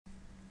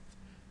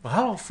Well,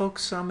 hello,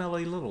 folks. I'm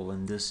L.A. Little,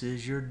 and this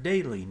is your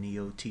daily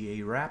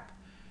NeoTA wrap.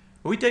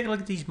 When we take a look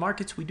at these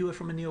markets, we do it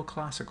from a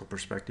neoclassical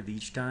perspective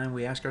each time.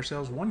 We ask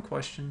ourselves one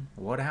question: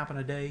 what happened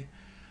today?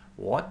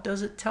 What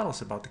does it tell us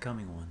about the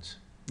coming ones?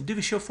 We do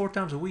the show 4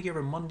 times a week,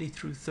 every Monday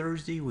through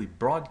Thursday. We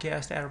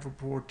broadcast at or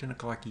before 10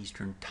 o'clock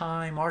Eastern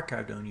Time,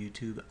 archived on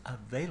YouTube,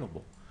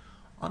 available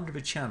under the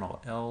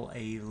channel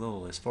L.A.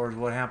 Little. As far as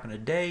what happened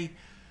today,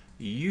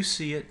 you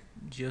see it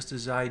just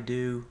as I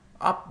do.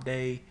 Up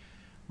day.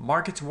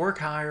 Markets work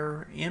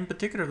higher, in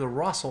particular the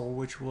Russell,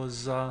 which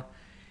was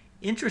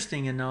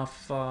interesting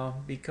enough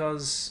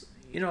because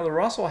the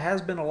Russell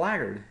has been a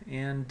laggard,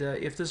 and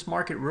if this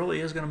market really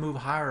is going to move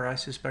higher, I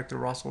suspect the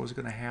Russell is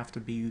going to have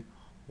to be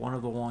one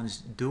of the ones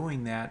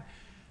doing that.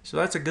 So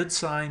that's a good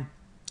sign.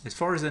 As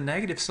far as the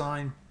negative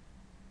sign,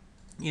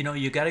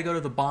 you got to go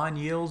to the bond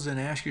yields and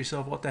ask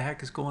yourself what the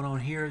heck is going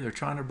on here. They're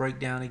trying to break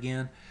down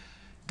again.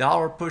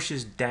 Dollar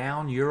pushes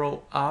down,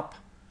 euro up.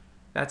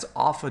 That's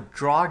off of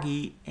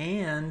Draghi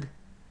and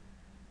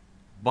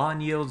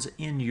bond yields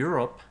in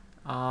Europe.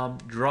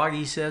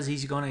 Draghi says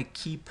he's going to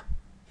keep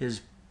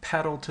his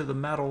pedal to the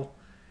metal,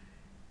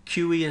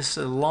 QE as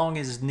long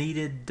as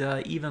needed,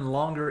 even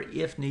longer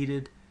if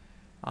needed.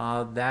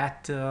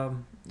 That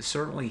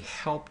certainly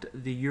helped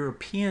the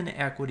European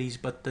equities,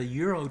 but the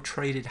euro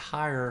traded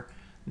higher,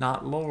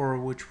 not lower,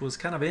 which was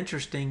kind of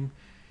interesting,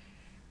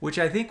 which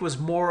I think was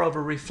more of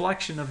a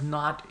reflection of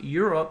not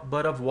Europe,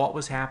 but of what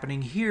was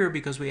happening here,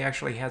 because we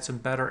actually had some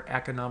better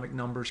economic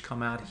numbers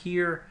come out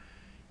here.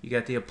 You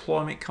got the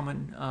employment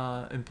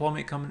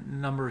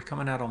number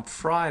coming out on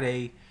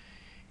Friday.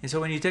 And so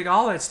when you take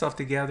all that stuff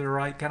together,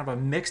 right, kind of a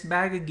mixed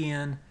bag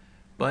again,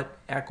 but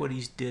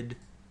equities did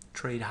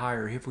trade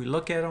higher. If we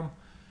look at them,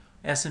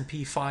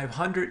 S&P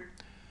 500,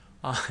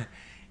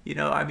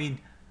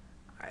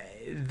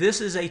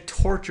 this is a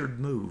tortured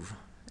move.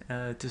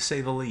 To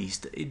say the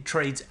least. It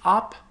trades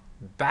up,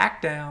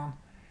 back down.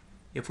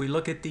 If we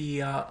look at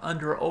the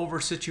under-over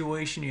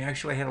situation, you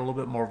actually had a little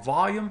bit more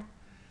volume.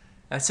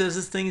 That says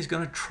this thing is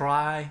going to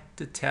try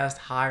to test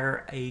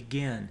higher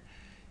again.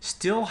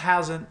 Still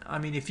hasn't. I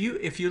mean, if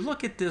you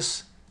look at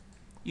this,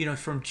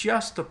 from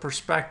just the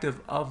perspective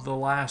of the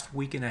last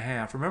week and a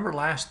half. Remember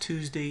last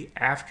Tuesday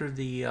after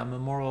the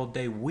Memorial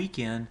Day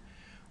weekend,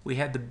 we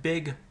had the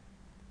big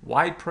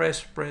wide price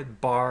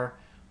spread bar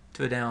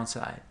to the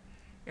downside.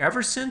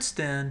 Ever since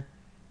then,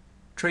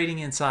 trading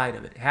inside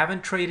of it.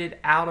 Haven't traded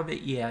out of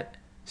it yet.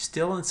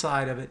 Still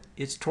inside of it.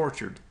 It's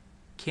tortured.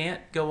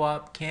 Can't go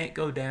up, can't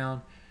go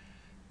down.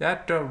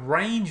 That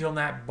range on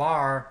that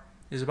bar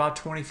is about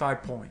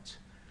 25 points.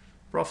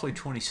 Roughly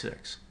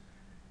 26.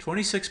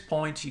 26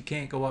 points, you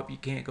can't go up, you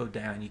can't go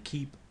down. You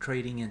keep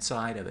trading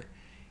inside of it.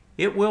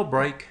 It will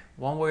break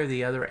one way or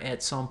the other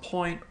at some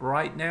point.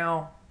 Right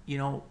now,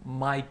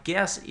 my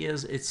guess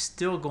is it's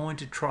still going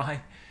to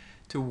try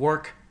to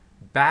work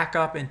back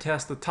up and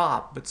test the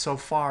top, but so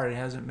far it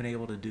hasn't been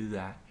able to do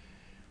that.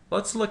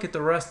 Let's look at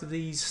the rest of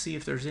these, see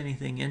if there's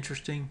anything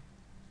interesting.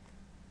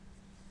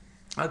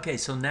 Okay,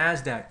 so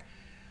NASDAQ.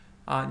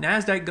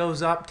 NASDAQ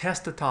goes up,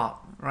 test the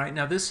top. Right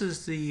now, this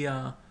is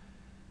the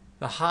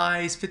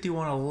highs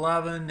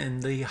 51.11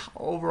 and the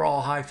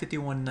overall high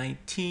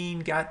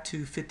 51.19. Got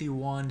to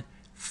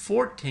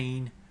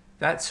 51.14.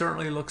 That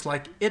certainly looks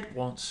like it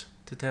wants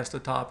to test the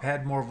top.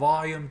 Had more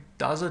volume.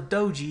 Does a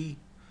doji,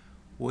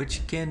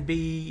 which can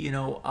be,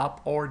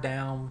 up or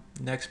down.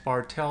 Next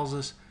bar tells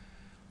us.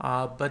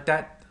 But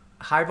that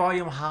high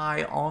volume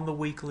high on the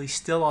weekly,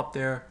 still up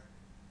there,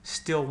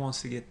 still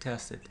wants to get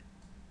tested.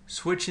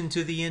 Switching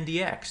to the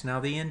NDX. Now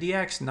the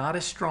NDX, not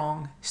as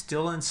strong,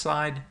 still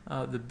inside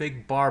the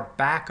big bar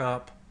back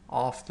up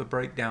off the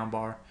breakdown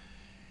bar.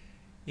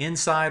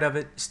 Inside of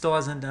it, still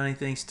hasn't done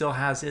anything, still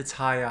has its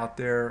high out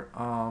there,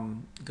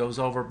 goes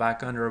over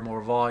back under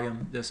more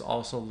volume. This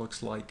also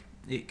looks like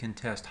it can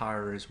test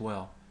higher as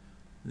well.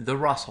 The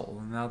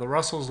Russell. Now the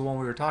Russell is the one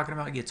we were talking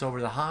about. It gets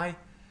over the high.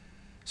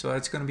 So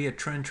that's going to be a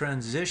trend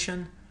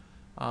transition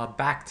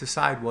back to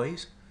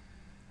sideways.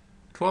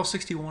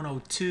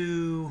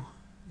 1261.02,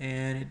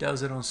 and it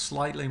does it on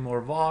slightly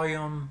more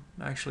volume.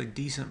 Actually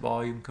decent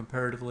volume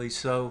comparatively.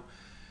 So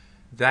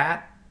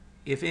that,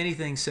 if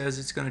anything, says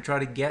it's going to try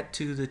to get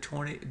to the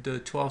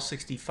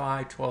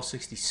 1265,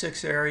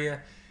 1266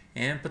 area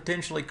and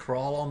potentially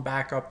crawl on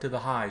back up to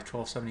the high,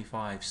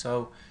 1275.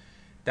 So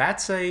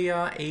that's a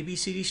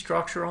ABCD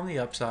structure on the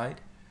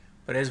upside.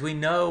 But as we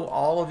know,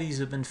 all of these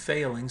have been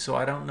failing, so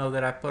I don't know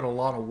that I put a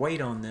lot of weight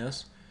on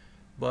this.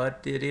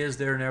 But it is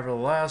there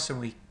nevertheless,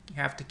 and we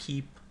have to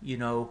keep,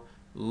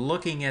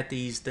 looking at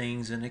these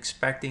things and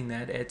expecting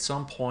that at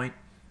some point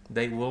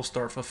they will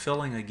start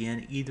fulfilling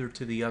again, either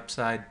to the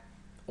upside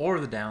or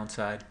the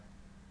downside.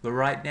 But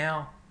right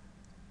now,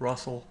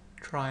 Russell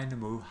trying to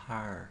move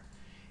higher.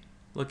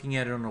 Looking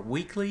at it on a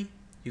weekly,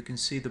 you can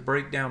see the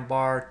breakdown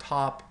bar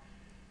top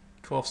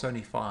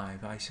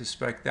 1275. I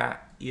suspect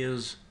that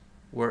is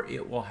where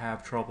it will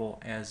have trouble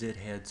as it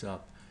heads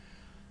up.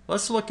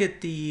 Let's look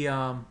at the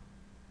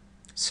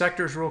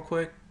sectors real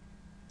quick.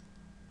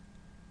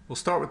 We'll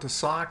start with the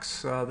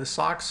SOX. The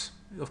SOX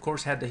of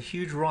course, had the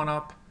huge run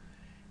up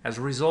as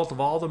a result of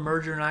all the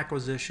merger and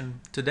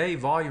acquisition. Today,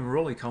 volume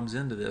really comes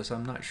into this.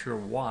 I'm not sure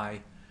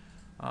why.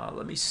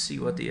 Let me see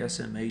what the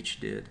SMH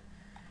did.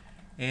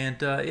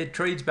 And it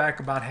trades back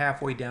about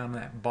halfway down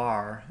that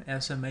bar.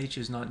 SMH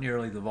is not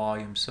nearly the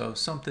volume, so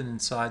something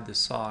inside the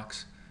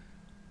socks.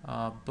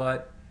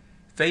 But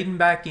fading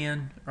back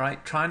in,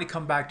 right? Trying to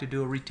come back to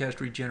do a retest,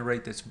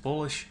 regenerate that's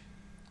bullish.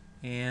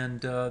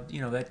 And you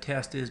know, that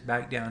test is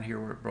back down here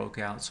where it broke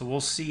out. So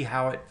we'll see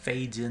how it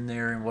fades in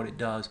there and what it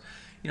does.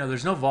 You know,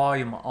 there's no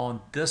volume on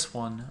this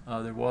one.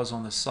 There was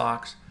on the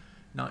socks.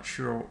 Not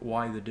sure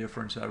why the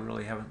difference. I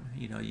really haven't,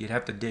 you know, you'd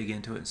have to dig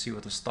into it and see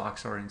what the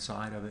stocks are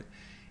inside of it.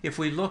 If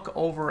we look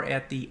over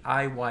at the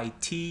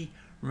IYT,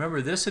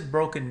 remember this had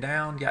broken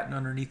down, gotten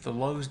underneath the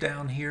lows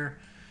down here.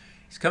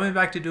 It's coming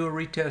back to do a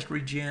retest,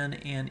 regen,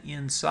 and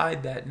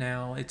inside that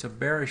now, it's a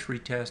bearish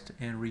retest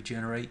and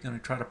regenerate. Going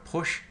to try to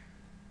push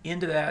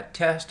into that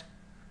test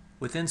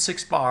within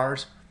 6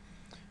 bars.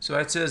 So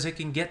that says it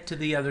can get to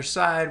the other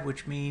side,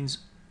 which means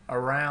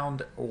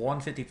around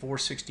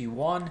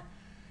 154.61.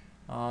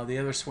 The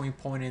other swing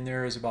point in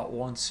there is about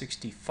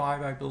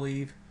 165, I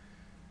believe.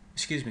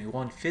 Excuse me,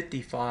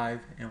 155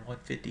 and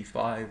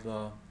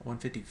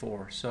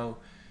 154. So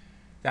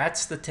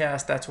that's the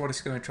test. That's what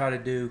it's going to try to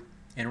do.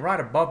 And right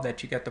above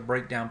that, you got the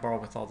breakdown bar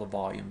with all the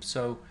volume.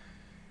 So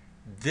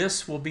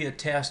this will be a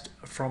test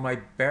from a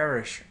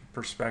bearish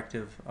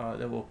perspective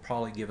that will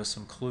probably give us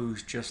some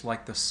clues, just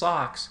like the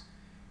socks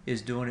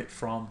is doing it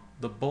from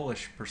the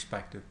bullish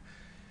perspective.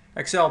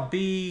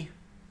 XLB,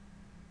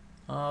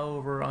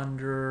 over,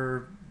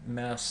 under,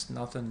 mess,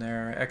 nothing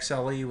there.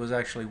 XLE was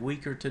actually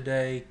weaker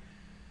today.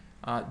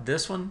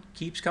 This one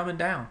keeps coming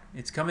down.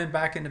 It's coming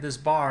back into this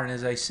bar, and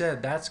as I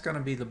said, that's going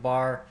to be the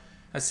bar.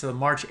 That's the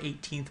March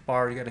 18th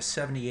bar. You got a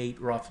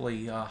 78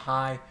 roughly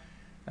high.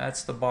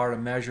 That's the bar to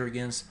measure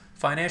against.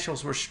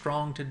 Financials were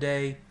strong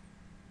today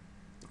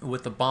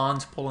with the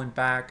bonds pulling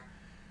back,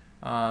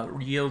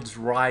 yields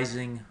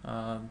rising.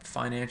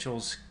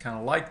 Financials kind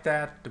of like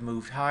that to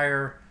move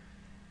higher.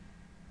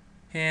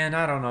 And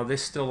I don't know,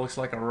 this still looks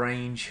like a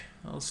range.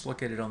 Let's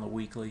look at it on the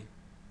weekly.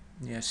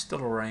 Yeah, it's still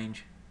a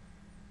range.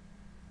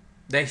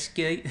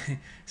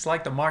 It's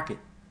like the market.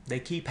 They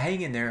keep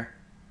hanging there,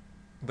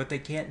 but they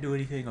can't do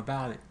anything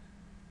about it.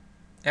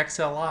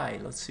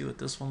 XLI, let's see what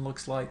this one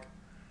looks like.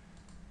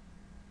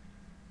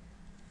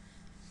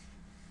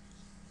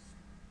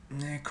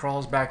 And it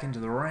crawls back into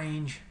the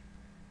range.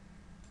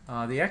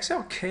 The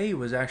XLK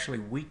was actually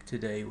weak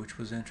today, which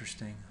was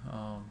interesting,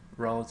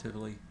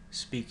 relatively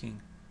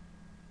speaking.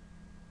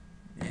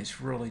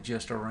 It's really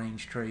just a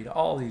range trade.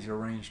 All these are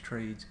range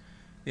trades.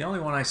 The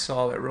only one I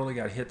saw that really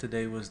got hit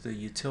today was the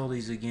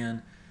utilities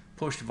again.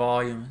 Pushed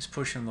volume, it's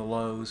pushing the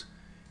lows.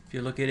 If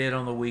you look at it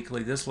on the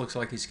weekly, this looks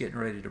like it's getting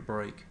ready to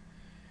break.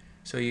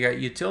 So you got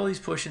utilities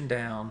pushing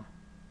down,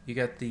 you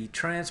got the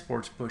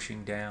transports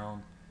pushing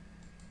down,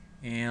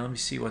 and let me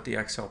see what the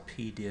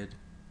XLP did,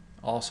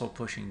 also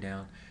pushing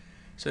down.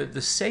 So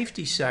the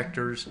safety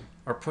sectors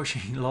are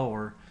pushing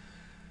lower.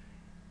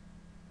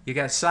 You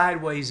got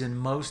sideways in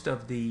most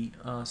of the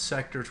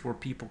sectors where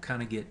people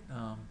kind of get,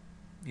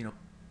 you know,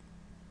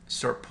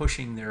 start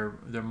pushing their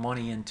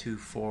money into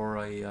for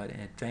an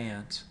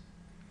advance.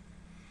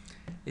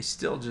 It's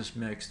still just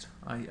mixed.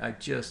 I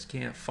just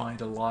can't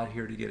find a lot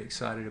here to get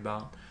excited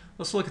about.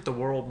 Let's look at the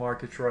world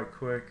markets right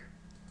quick.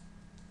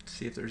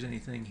 See if there's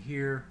anything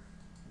here.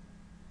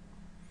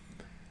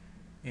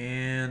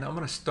 And I'm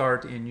going to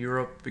start in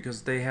Europe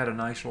because they had a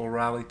nice little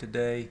rally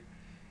today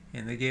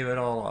and they gave it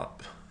all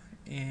up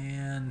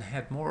and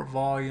had more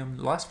volume,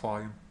 less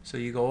volume. So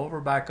you go over,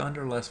 back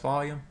under, less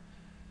volume.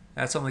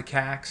 That's on the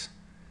CACs.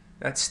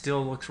 That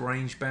still looks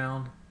range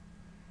bound.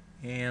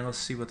 And let's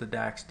see what the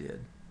DAX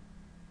did.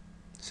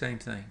 Same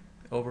thing,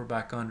 over,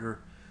 back, under.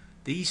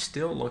 These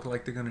still look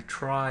like they're going to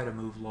try to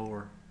move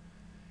lower.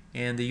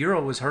 And the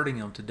euro was hurting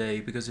them today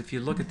because if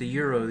you look at the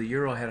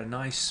euro had a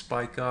nice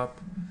spike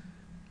up.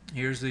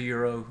 Here's the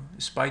euro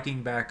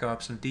spiking back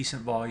up, some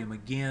decent volume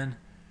again.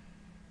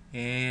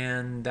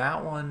 And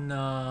that one,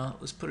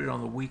 let's put it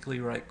on the weekly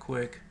right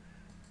quick.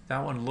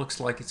 That one looks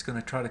like it's going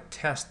to try to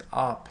test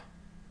up.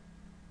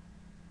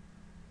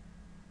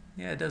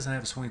 Yeah, it doesn't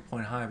have a swing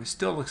point high, but it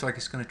still looks like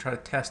it's going to try to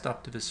test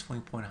up to this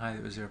swing point high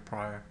that was there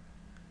prior.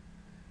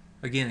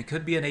 Again, it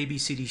could be an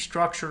ABCD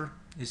structure.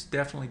 It's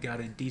definitely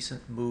got a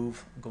decent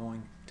move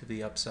going to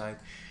the upside.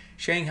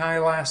 Shanghai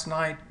last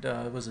night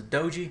was a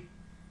doji.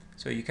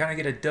 So you kind of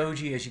get a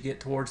doji as you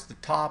get towards the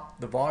top.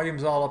 The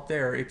volume's all up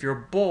there. If you're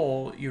a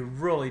bull, you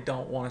really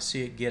don't want to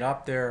see it get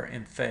up there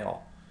and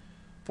fail.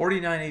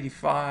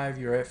 49.85,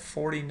 you're at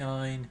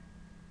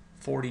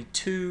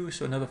 49.42,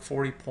 so another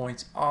 40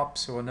 points up.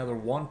 So another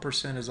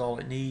 1% is all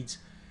it needs.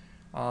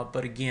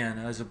 But again,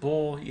 as a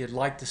bull, you'd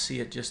like to see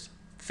it just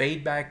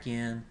fade back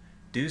in,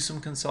 do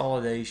some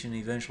consolidation,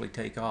 and eventually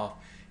take off.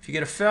 If you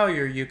get a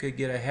failure, you could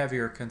get a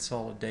heavier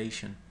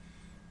consolidation.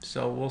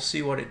 So we'll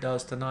see what it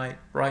does tonight.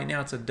 Right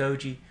now it's a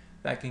doji.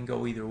 That can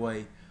go either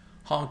way.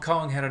 Hong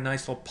Kong had a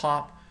nice little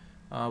pop,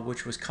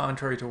 which was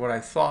contrary to what I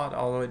thought,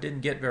 although it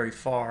didn't get very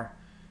far.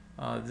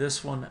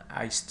 This one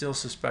I still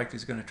suspect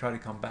is going to try to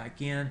come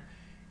back in,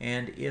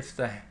 and if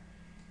the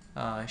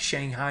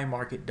Shanghai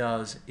market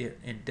does,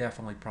 it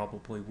definitely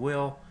probably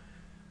will.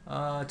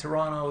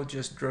 Toronto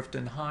just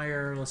drifting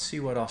higher. Let's see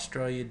what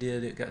Australia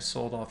did. It got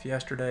sold off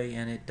yesterday,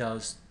 and it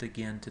does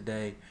again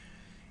today.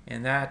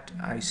 And that,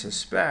 I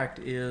suspect,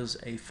 is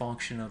a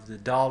function of the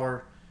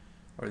dollar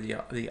or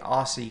the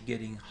Aussie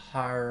getting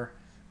higher,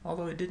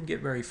 although it didn't get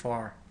very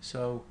far.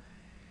 So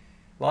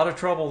a lot of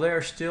trouble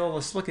there still.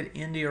 Let's look at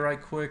India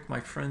right quick.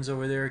 My friends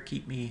over there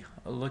keep me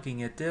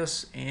looking at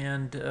this,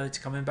 and it's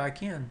coming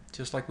back in,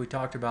 just like we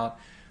talked about.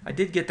 I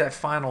did get that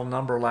final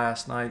number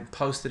last night,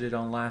 posted it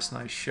on last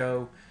night's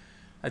show.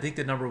 I think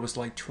the number was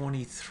like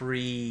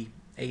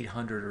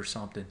 23,800 or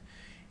something.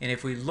 And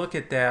if we look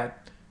at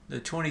that, the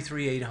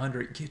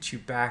 23,800 gets you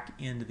back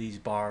into these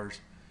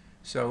bars.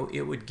 So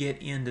it would get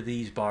into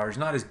these bars,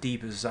 not as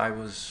deep as I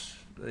was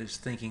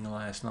thinking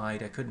last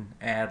night. I couldn't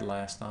add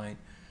last night.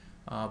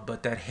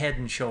 But that head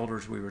and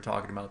shoulders we were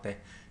talking about, the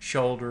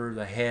shoulder,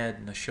 the head,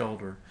 and the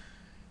shoulder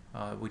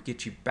would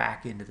get you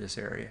back into this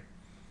area.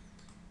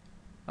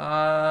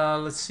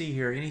 Let's see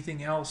here.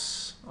 Anything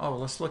else? Oh,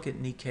 let's look at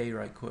Nikkei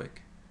right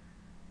quick.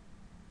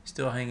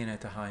 Still hanging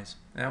at the highs.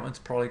 That one's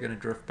probably going to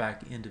drift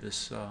back into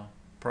this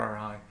prior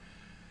high.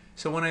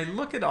 So when I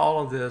look at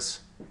all of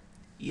this,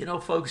 you know,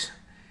 folks,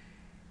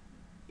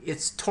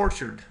 it's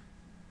tortured.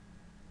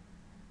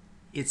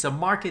 It's a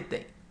market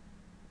that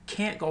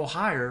can't go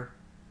higher,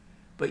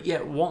 but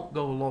yet won't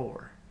go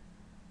lower.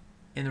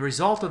 And the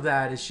result of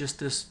that is just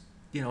this,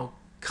 you know,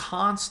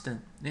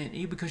 constant,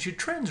 because your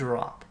trends are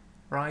up,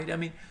 right? I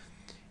mean,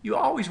 you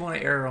always want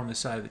to err on the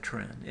side of the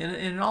trend. And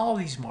in all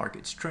these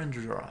markets, trends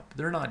are up.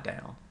 They're not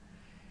down.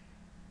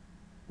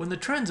 When the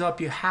trend's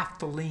up, you have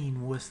to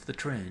lean with the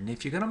trend.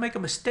 If you're going to make a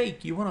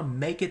mistake, you want to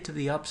make it to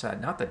the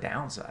upside, not the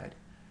downside,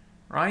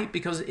 right?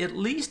 Because at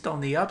least on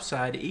the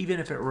upside, even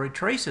if it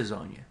retraces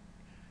on you,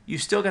 you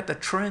still got the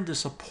trend to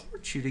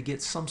support you to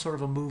get some sort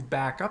of a move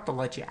back up to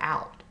let you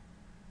out,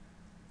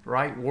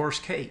 right?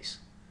 Worst case.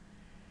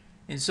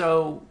 And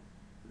so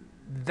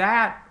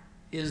that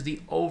is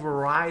the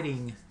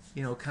overriding,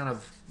 you know, kind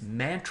of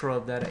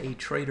mantra that a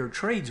trader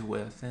trades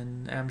with.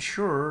 And I'm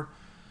sure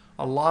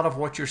a lot of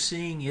what you're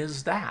seeing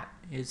is that.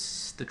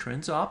 It's the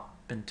trend's up.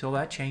 Until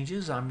that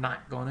changes, I'm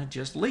not going to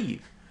just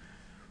leave.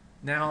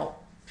 Now,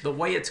 the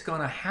way it's going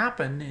to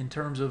happen in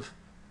terms of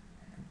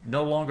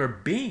no longer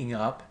being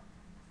up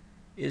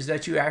is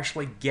that you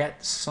actually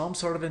get some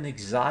sort of an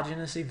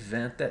exogenous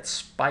event that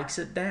spikes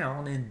it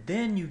down, and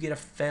then you get a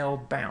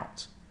failed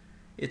bounce.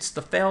 It's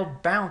the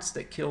failed bounce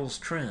that kills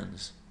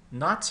trends,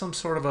 not some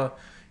sort of a,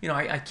 you know,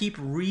 I keep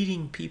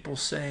reading people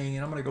saying,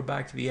 and I'm going to go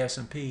back to the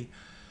S&P,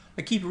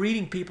 I keep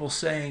reading people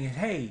saying,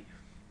 hey,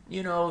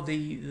 you know,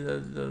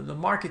 the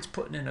market's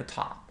putting in a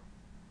top.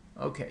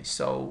 Okay,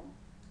 so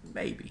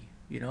maybe,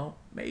 you know,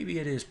 maybe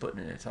it is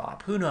putting in a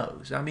top. Who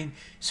knows? I mean,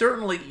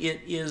 certainly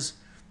it is,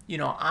 you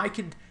know,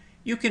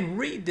 you can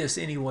read this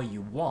any way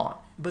you want,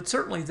 but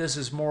certainly this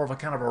is more of a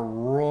kind of a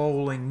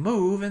rolling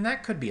move, and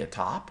that could be a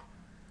top,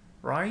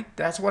 right?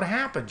 That's what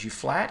happens. You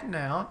flatten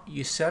out,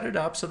 you set it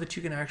up so that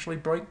you can actually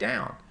break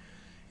down.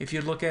 If you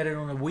look at it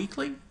on a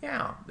weekly,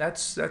 yeah,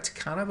 that's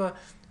kind of a,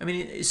 I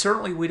mean,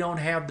 certainly we don't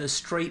have the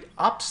straight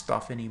up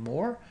stuff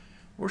anymore.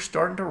 We're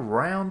starting to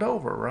round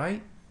over,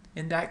 right?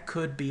 And that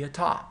could be a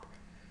top.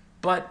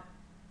 But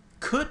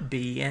could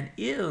be and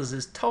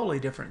is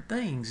totally different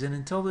things. And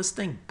until this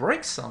thing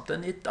breaks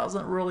something, it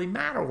doesn't really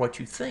matter what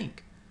you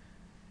think,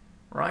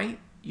 right?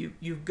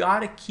 You've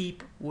got to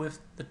keep with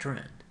the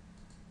trend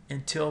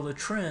until the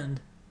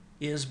trend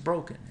is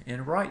broken.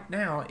 And right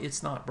now,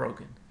 it's not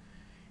broken.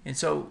 And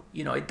so,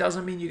 you know, it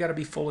doesn't mean you got to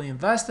be fully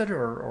invested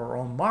or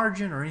on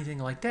margin or anything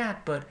like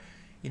that. But,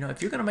 you know,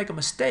 if you're going to make a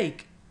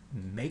mistake,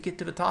 make it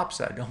to the top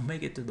side. Don't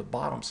make it to the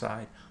bottom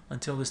side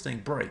until this thing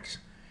breaks.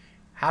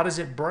 How does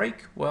it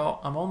break? Well,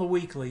 I'm on the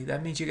weekly.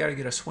 That means you got to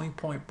get a swing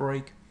point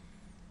break.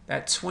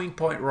 That swing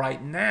point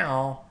right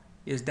now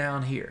is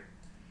down here.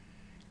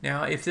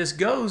 Now, if this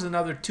goes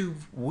another 2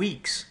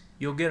 weeks,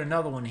 you'll get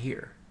another one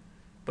here.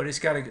 But it's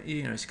got to,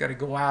 you know, it's got to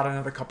go out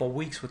another couple of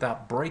weeks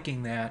without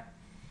breaking that.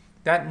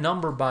 That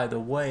number, by the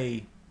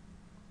way,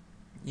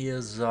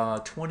 is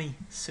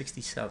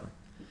 2067.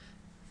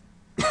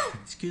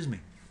 Excuse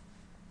me.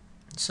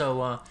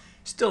 So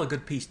still a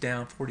good piece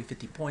down, 40,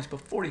 50 points,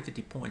 but 40,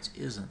 50 points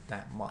isn't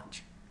that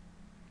much.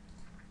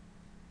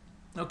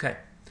 Okay.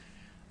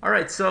 All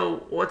right,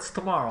 so what's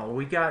tomorrow?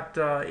 We got,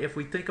 if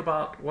we think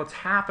about what's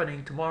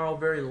happening tomorrow,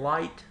 very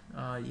light.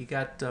 You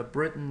got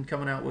Britain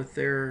coming out with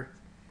their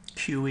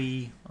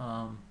QE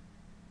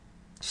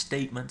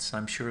statements.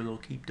 I'm sure they'll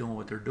keep doing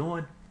what they're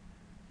doing.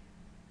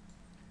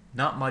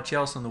 Not much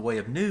else in the way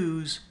of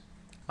news.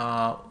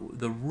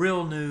 The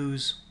real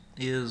news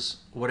is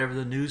whatever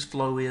the news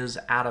flow is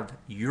out of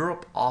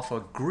Europe off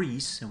of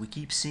Greece, and we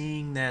keep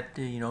seeing that,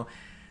 you know,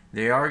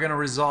 they are going to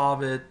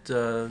resolve it,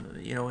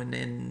 you know,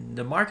 and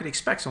the market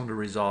expects them to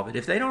resolve it.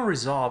 If they don't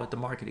resolve it, the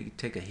market could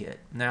take a hit.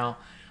 Now,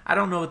 I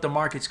don't know if the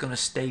market's going to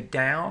stay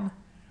down,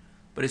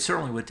 but it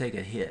certainly would take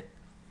a hit.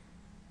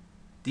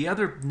 The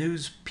other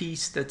news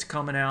piece that's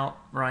coming out,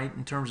 right,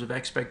 in terms of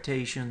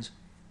expectations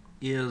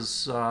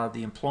is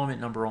the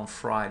employment number on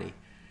Friday.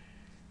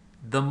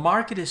 The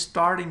market is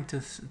starting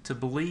to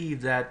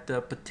believe that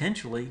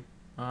potentially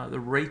the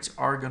rates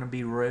are going to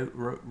be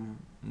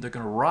they're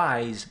going to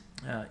rise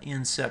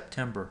in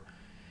September.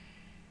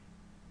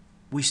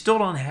 We still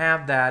don't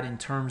have that in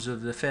terms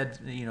of the Fed,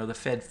 the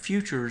Fed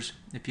futures.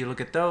 If you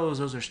look at those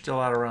are still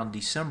out around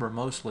December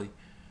mostly,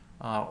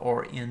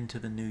 or into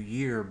the new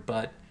year.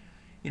 But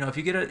if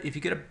you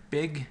get a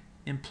big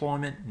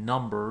employment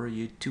number,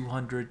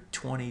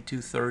 220,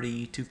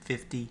 230,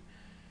 250,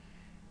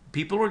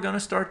 people are going to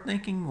start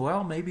thinking,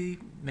 well, maybe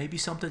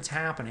something's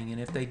happening. And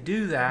if they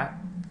do that,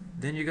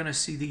 then you're going to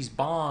see these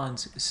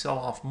bonds sell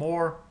off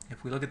more.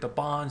 If we look at the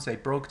bonds, they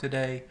broke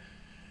today.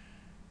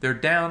 They're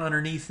down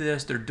underneath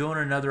this. They're doing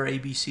another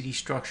ABCD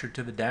structure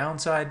to the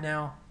downside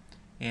now.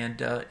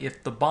 And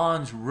if the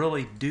bonds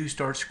really do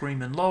start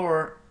screaming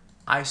lower,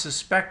 I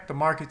suspect the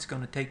market's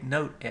going to take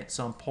note at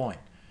some point.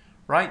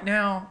 Right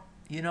now,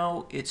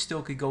 it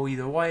still could go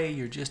either way.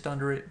 You're just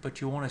under it,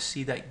 but you want to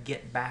see that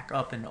get back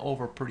up and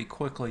over pretty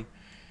quickly.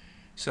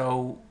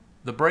 So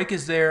the break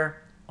is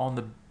there on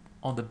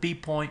the B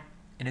point,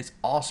 and it's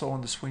also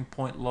on the swing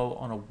point low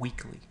on a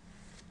weekly.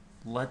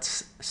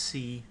 Let's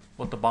see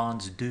what the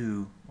bonds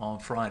do on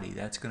Friday.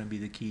 That's going to be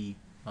the key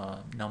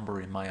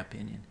number, in my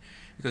opinion,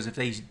 because if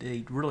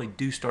they really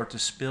do start to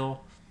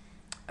spill,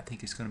 I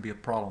think it's going to be a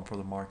problem for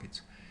the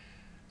markets.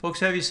 Folks,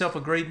 have yourself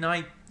a great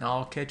night.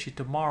 I'll catch you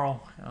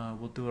tomorrow.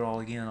 We'll do it all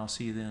again. I'll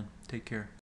see you then. Take care.